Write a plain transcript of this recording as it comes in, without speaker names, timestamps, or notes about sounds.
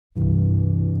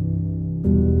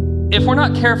If we're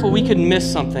not careful, we could miss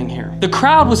something here. The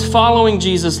crowd was following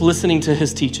Jesus, listening to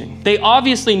his teaching. They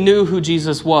obviously knew who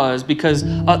Jesus was because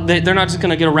they're not just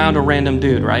gonna get around a random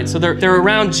dude, right? So they're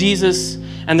around Jesus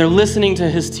and they're listening to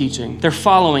his teaching. They're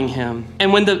following him.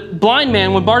 And when the blind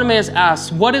man, when Bartimaeus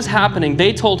asked, what is happening?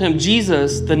 They told him,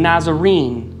 Jesus, the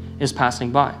Nazarene, is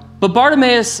passing by. But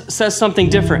Bartimaeus says something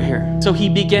different here. So he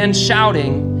began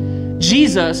shouting,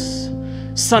 Jesus,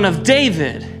 Son of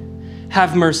David,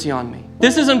 have mercy on me.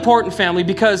 This is important, family,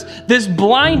 because this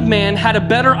blind man had a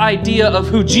better idea of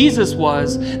who Jesus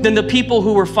was than the people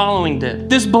who were following did.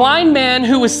 This blind man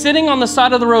who was sitting on the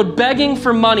side of the road begging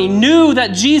for money knew that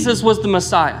Jesus was the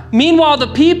Messiah. Meanwhile,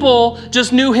 the people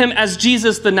just knew him as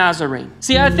Jesus the Nazarene.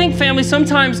 See, I think, family,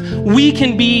 sometimes we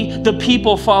can be the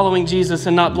people following Jesus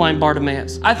and not blind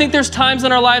Bartimaeus. I think there's times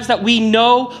in our lives that we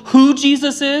know who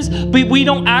Jesus is, but we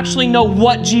don't actually know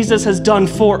what Jesus has done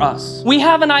for us. We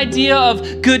have an idea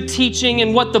of good teaching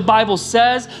and what the Bible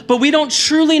says, but we don't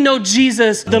truly know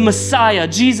Jesus, the Messiah,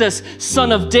 Jesus,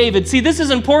 Son of David. See, this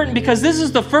is important because this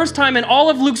is the first time in all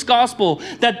of Luke's gospel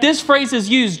that this phrase is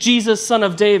used, Jesus, Son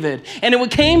of David. And it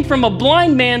came from a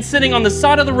blind man sitting on the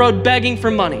side of the road begging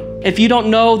for money. If you don't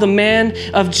know the man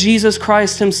of Jesus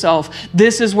Christ himself,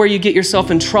 this is where you get yourself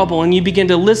in trouble and you begin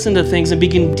to listen to things and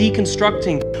begin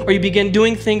deconstructing, or you begin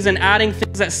doing things and adding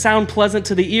things that sound pleasant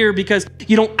to the ear because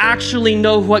you don't actually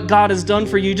know what God has done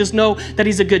for you. You just know that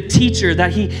he's a good teacher,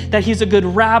 that he's a good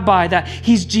rabbi, that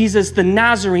he's Jesus the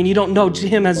Nazarene. You don't know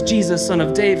him as Jesus, Son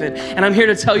of David. And I'm here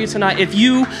to tell you tonight, if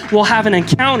you will have an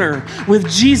encounter with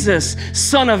Jesus,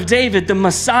 Son of David, the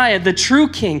Messiah, the true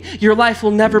King, your life will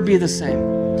never be the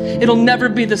same. It'll never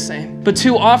be the same. But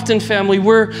too often, family,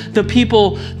 we're the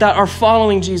people that are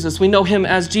following Jesus. We know him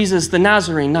as Jesus the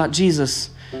Nazarene, not Jesus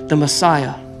the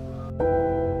Messiah.